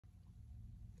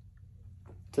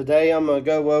Today I'm going to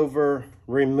go over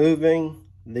removing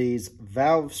these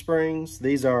valve springs.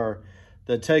 These are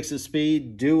the Texas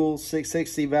Speed dual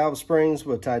 660 valve springs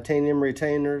with titanium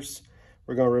retainers.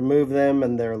 We're going to remove them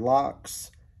and their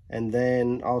locks. And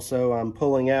then also I'm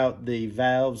pulling out the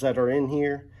valves that are in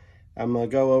here. I'm going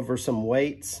to go over some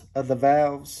weights of the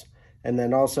valves. And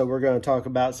then also we're going to talk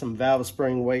about some valve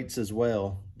spring weights as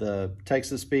well. The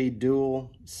Texas Speed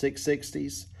dual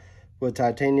 660s with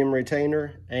titanium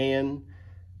retainer and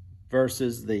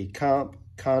versus the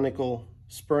Conical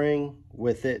spring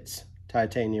with its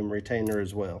titanium retainer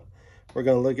as well. We're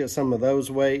going to look at some of those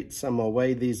weights. I'm going to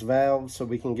weigh these valves so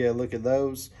we can get a look at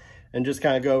those and just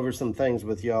kind of go over some things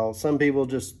with y'all. Some people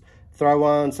just throw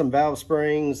on some valve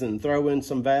springs and throw in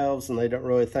some valves and they don't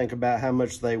really think about how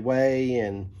much they weigh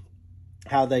and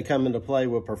how they come into play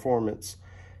with performance.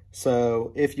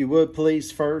 So if you would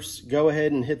please first go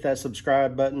ahead and hit that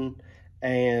subscribe button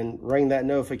and ring that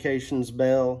notifications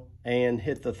bell and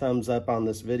hit the thumbs up on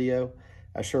this video.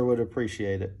 I sure would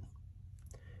appreciate it.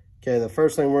 Okay, the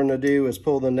first thing we're going to do is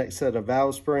pull the next set of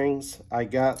valve springs. I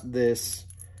got this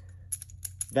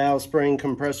valve spring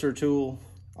compressor tool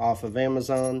off of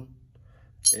Amazon.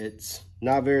 It's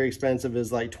not very expensive.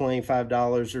 It's like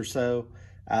 $25 or so.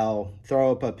 I'll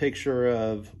throw up a picture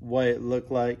of what it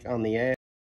looked like on the ad.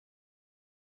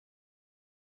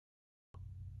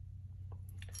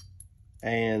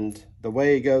 And the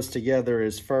way it goes together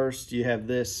is first you have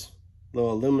this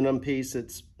little aluminum piece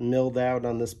that's milled out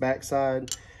on this back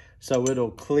side. So it'll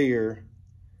clear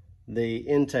the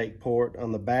intake port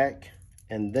on the back.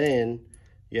 And then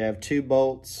you have two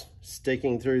bolts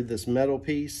sticking through this metal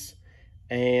piece.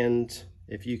 And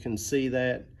if you can see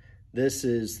that, this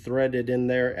is threaded in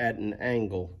there at an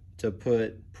angle to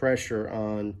put pressure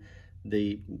on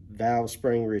the valve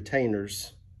spring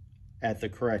retainers at the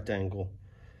correct angle.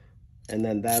 And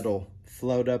then that'll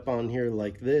float up on here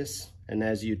like this. And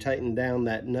as you tighten down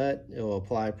that nut, it'll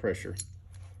apply pressure.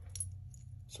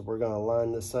 So we're going to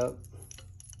line this up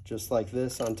just like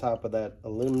this on top of that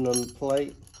aluminum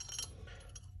plate.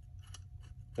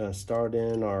 Going to start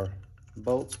in our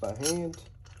bolts by hand.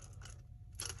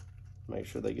 Make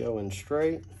sure they go in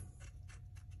straight.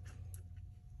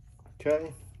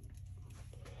 Okay.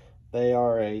 They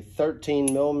are a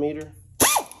 13 millimeter.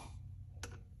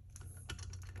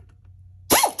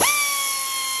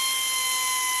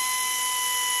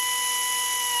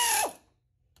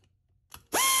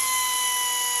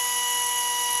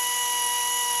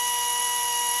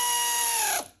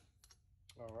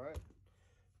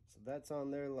 That's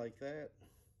on there like that.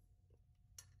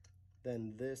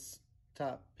 Then this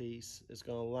top piece is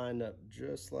going to line up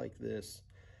just like this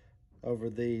over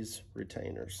these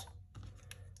retainers.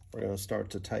 We're going to start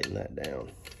to tighten that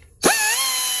down.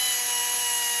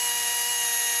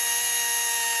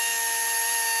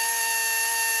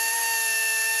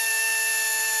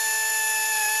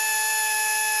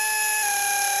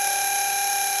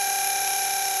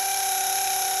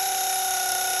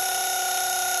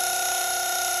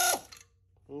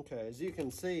 Okay, as you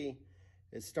can see,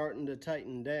 it's starting to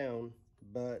tighten down,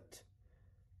 but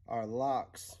our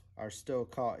locks are still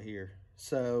caught here.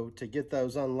 So to get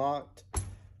those unlocked,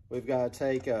 we've got to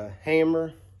take a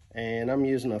hammer, and I'm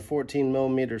using a 14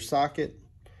 millimeter socket.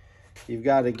 You've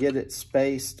got to get it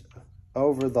spaced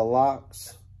over the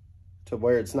locks to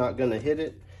where it's not going to hit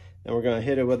it. And we're going to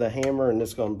hit it with a hammer, and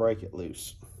it's going to break it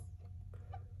loose.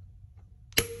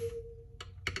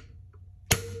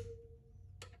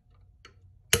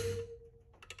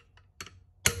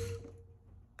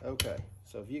 Okay,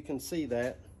 so if you can see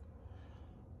that,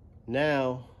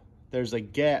 now there's a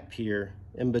gap here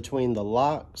in between the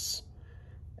locks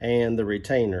and the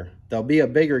retainer. There'll be a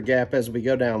bigger gap as we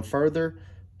go down further,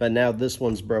 but now this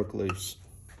one's broke loose.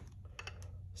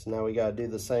 So now we got to do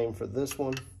the same for this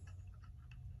one.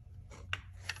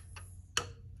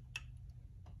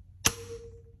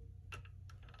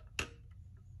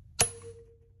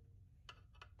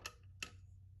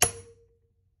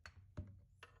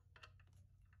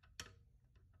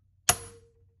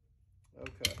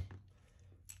 Okay,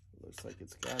 looks like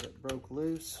it's got it broke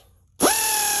loose.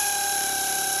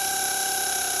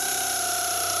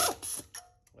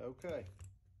 Okay,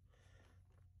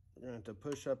 we're going to have to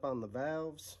push up on the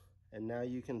valves, and now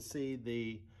you can see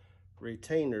the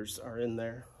retainers are in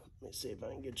there. Let me see if I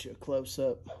can get you a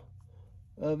close-up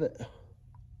of it.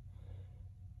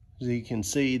 As you can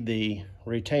see, the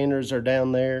retainers are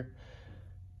down there.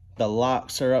 The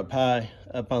locks are up high,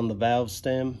 up on the valve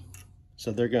stem.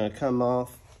 So they're going to come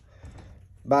off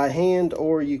by hand,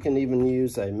 or you can even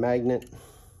use a magnet.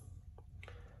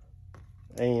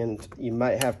 And you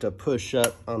might have to push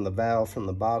up on the valve from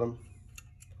the bottom.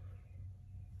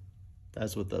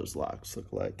 That's what those locks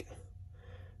look like.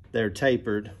 They're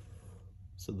tapered,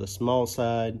 so the small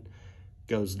side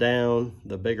goes down,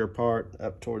 the bigger part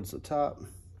up towards the top.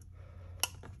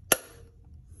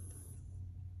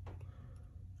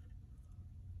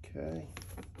 Okay,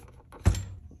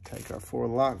 take our 4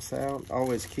 locks out.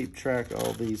 Always keep track of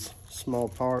all these small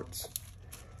parts.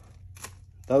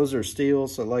 Those are steel,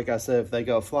 so like I said, if they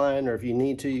go flying or if you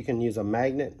need to, you can use a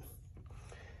magnet.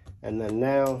 And then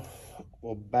now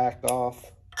we'll back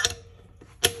off.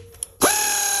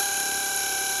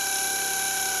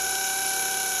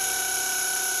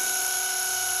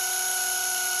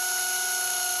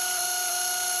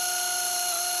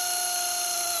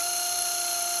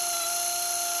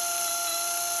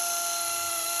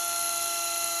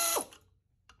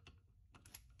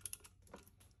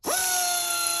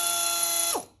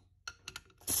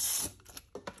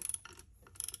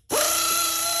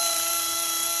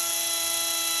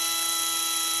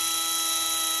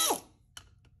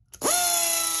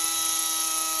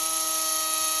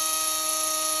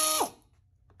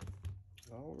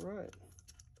 All right,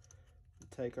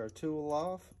 take our tool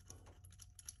off,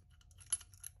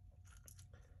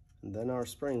 and then our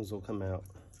springs will come out.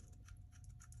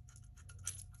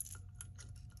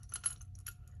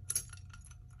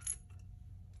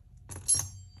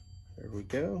 There we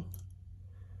go.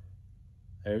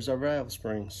 There's our valve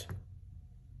springs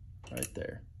right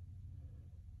there.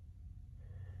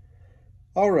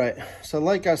 All right, so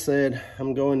like I said,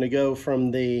 I'm going to go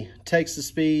from the Texas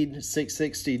Speed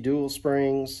 660 dual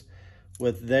springs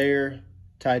with their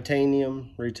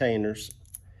titanium retainers.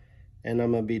 And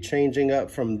I'm gonna be changing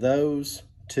up from those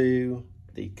to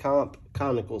the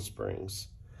Conical springs.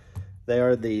 They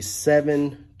are the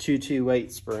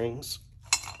 7228 springs.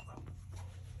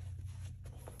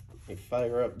 Let me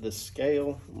fire up this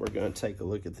scale. We're gonna take a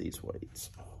look at these weights.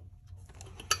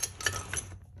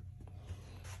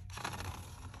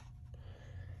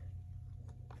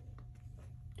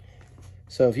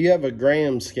 So if you have a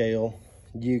gram scale,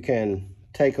 you can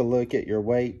take a look at your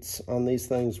weights on these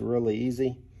things really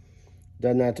easy.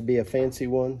 Doesn't have to be a fancy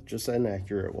one, just an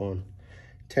accurate one.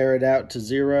 Tear it out to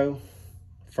 0.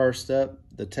 First up,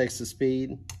 the Texas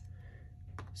Speed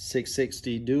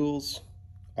 660 duals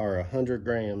are 100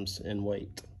 grams in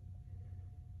weight.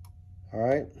 All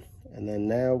right, and then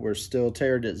now we're still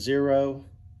teared at 0.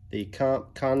 The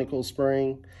Conical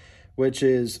spring, which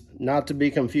is not to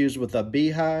be confused with a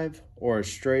beehive or a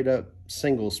straight up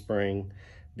single spring,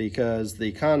 because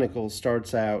the Conical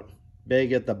starts out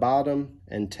big at the bottom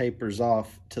and tapers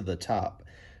off to the top.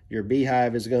 Your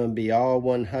beehive is going to be all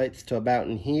one height to about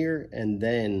in here and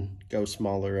then go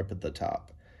smaller up at the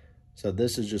top. So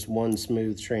this is just one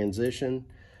smooth transition.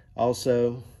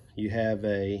 Also, you have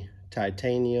a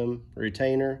titanium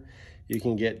retainer. You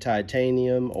can get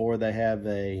titanium, or they have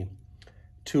a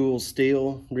tool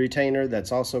steel retainer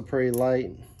that's also pretty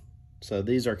light. So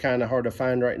these are kind of hard to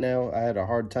find right now. I had a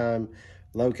hard time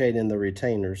locating the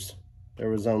retainers. There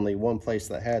was only one place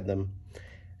that had them,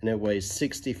 and it weighs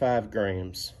 65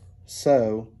 grams.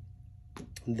 So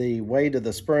the weight of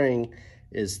the spring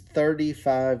is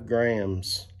 35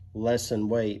 grams less in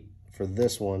weight for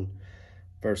this one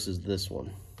versus this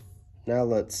one. Now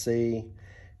let's see,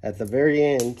 at the very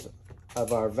end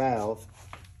of our valve,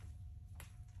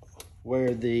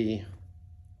 where the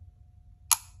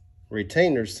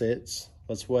retainer sits,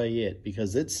 let's weigh it,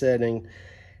 because it's sitting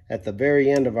at the very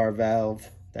end of our valve.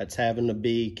 That's having to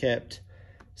be kept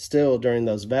still during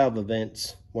those valve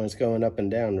events when it's going up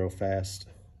and down real fast.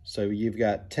 So you've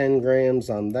got 10 grams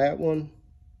on that one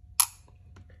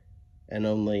and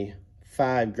only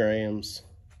 5 grams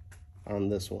on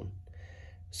this one.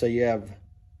 So you have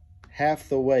half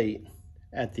the weight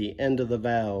at the end of the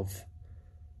valve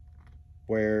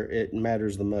where it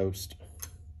matters the most.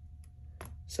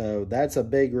 So that's a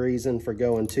big reason for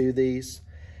going to these.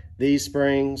 These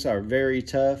springs are very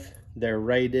tough. They're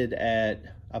rated at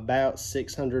about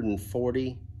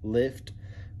 640 lift,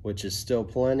 which is still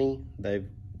plenty. They've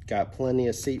got plenty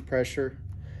of seat pressure,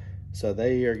 so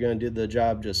they are going to do the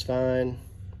job just fine.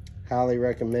 Highly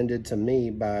recommended to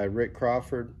me by Rick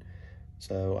Crawford.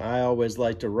 So I always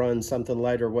like to run something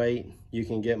lighter weight. You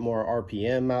can get more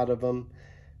RPM out of them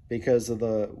because of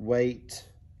the weight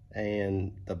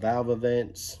and the valve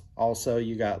events. Also,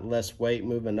 you got less weight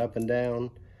moving up and down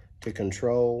to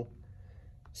control.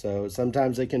 So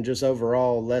sometimes it can just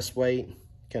overall, less weight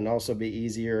can also be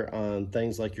easier on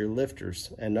things like your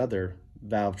lifters and other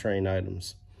Valvetrain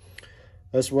items.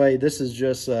 This way, this is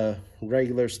just a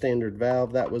regular standard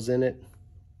valve that was in it.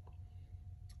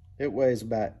 It weighs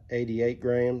about 88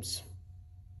 grams.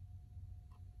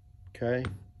 Okay,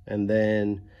 and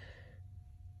then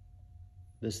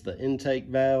This is the intake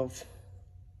valve.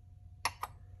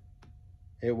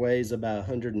 It weighs about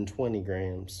 120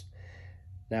 grams.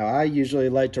 Now I usually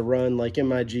like to run, like in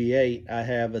my G8, I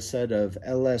have a set of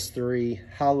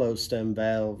LS3 hollow stem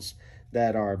valves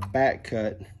that are back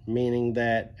cut, meaning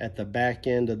that at the back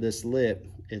end of this lip,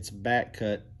 it's back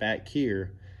cut back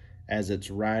here as it's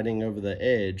riding over the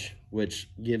edge, which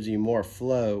gives you more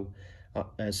flow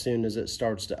as soon as it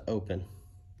starts to open.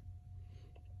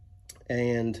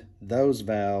 And those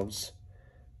valves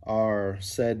are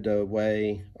said to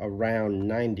weigh around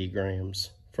 90 grams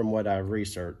from what I've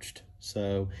researched.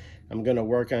 So I'm going to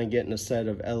work on getting a set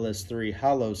of LS3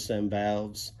 hollow stem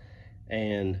valves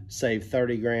and save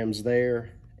 30 grams there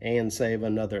and save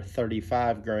another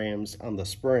 35 grams on the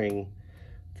spring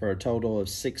for a total of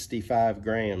 65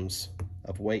 grams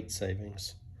of weight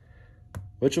savings,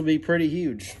 which will be pretty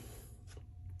huge.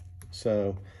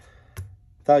 So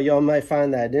thought y'all might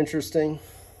find that interesting.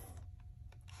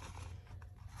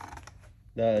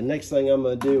 The next thing I'm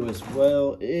going to do as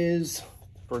well is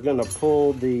we're going to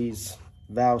pull these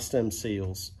valve stem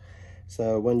seals.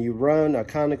 So when you run a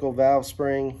conical valve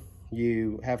spring,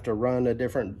 you have to run a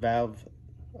different valve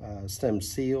stem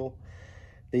seal.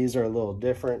 These are a little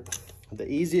different.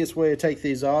 The easiest way to take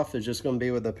these off is just going to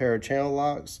be with a pair of channel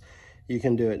locks. You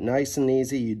can do it nice and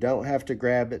easy. You don't have to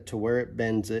grab it to where it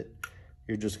bends it.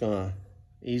 You're just going to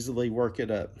easily work it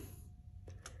up.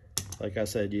 Like I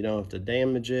said, you don't have to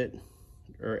damage it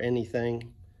or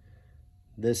anything.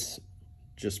 This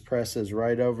just presses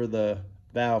right over the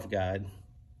valve guide,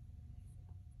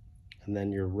 and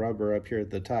then your rubber up here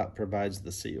at the top provides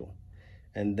the seal.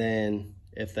 And then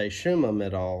if they shim them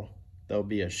at all, there'll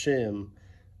be a shim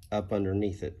up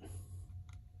underneath it.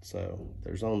 So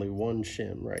there's only one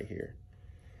shim right here.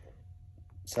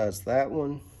 Besides that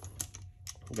one,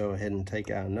 go ahead and take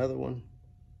out another one.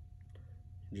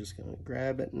 You're just gonna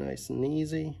grab it nice and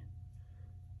easy,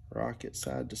 rock it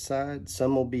side to side.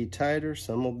 Some will be tighter,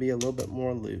 some will be a little bit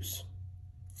more loose.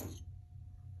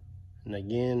 And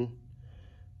again,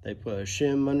 they put a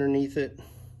shim underneath it,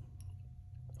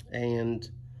 and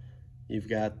you've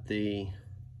got the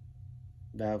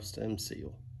valve stem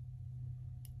seal.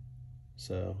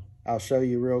 So I'll show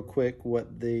you real quick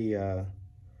what the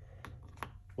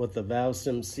valve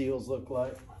stem seals look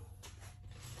like.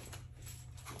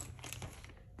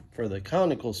 For the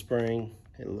conical spring,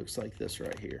 it looks like this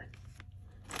right here.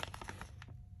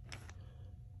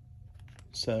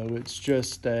 So it's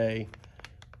just a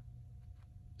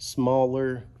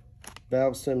smaller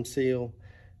valve stem seal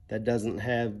that doesn't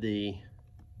have the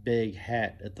big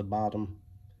hat at the bottom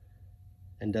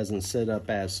and doesn't sit up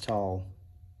as tall.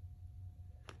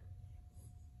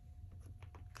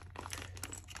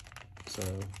 So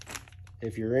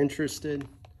if you're interested,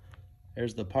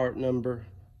 there's the part number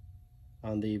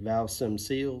on the valve stem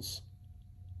seals.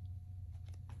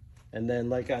 And then,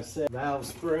 like I said, valve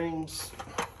springs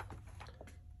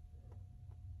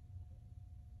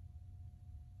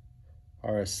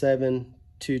are a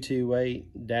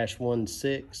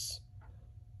 7228-16.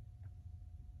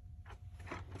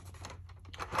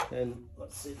 And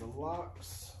let's see the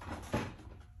locks.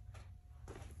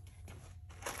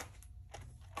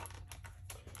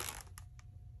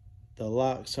 The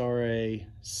locks are a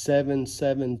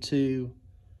 772-16.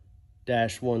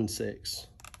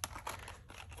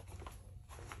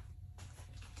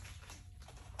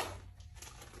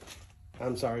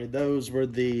 I'm sorry, those were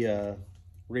the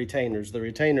retainers. The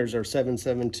retainers are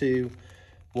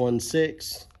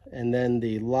 772-16, and then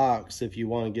the locks, if you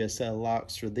want to get a set of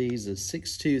locks for these, is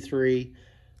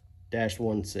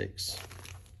 623-16.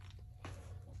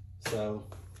 So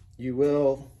you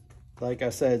will, like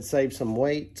I said, save some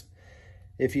weight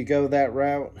if you go that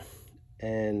route.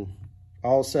 And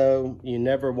also, you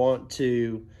never want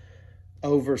to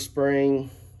overspring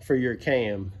for your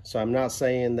cam. So I'm not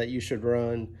saying that you should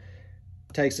run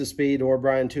Texas Speed or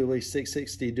Brian Tooley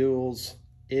 660 duals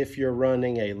if you're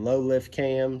running a low lift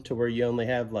cam to where you only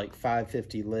have like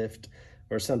 550 lift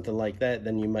or something like that.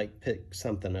 Then you might pick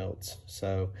something else.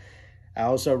 So I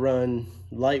also run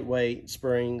lightweight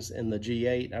springs in the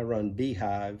G8. I run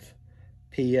Beehive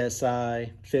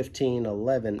PSI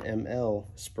 1511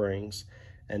 ml springs,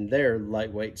 and they're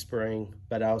lightweight spring,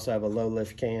 but I also have a low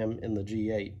lift cam in the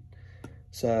G8.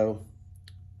 So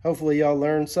hopefully y'all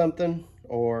learned something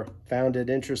or found it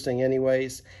interesting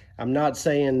anyways. I'm not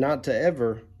saying not to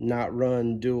ever not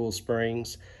run dual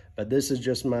springs, but this is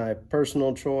just my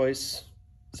personal choice,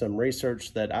 some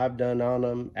research that I've done on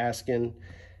them, asking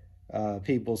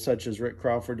people such as Rick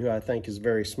Crawford, who I think is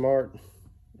very smart,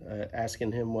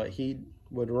 asking him what he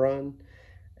would run,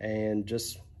 and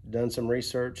just done some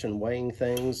research and weighing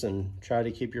things and try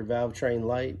to keep your valve train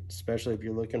light, especially if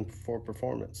you're looking for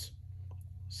performance.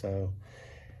 So,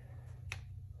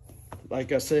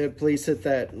 like I said, please hit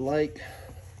that like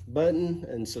button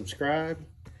and subscribe,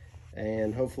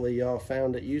 and hopefully y'all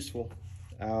found it useful.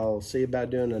 I'll see about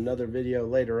doing another video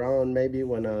later on, maybe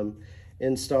when I'm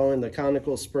installing the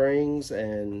conical springs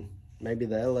and maybe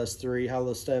the LS3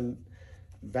 hollow stem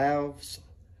valves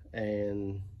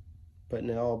and putting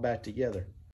it all back together.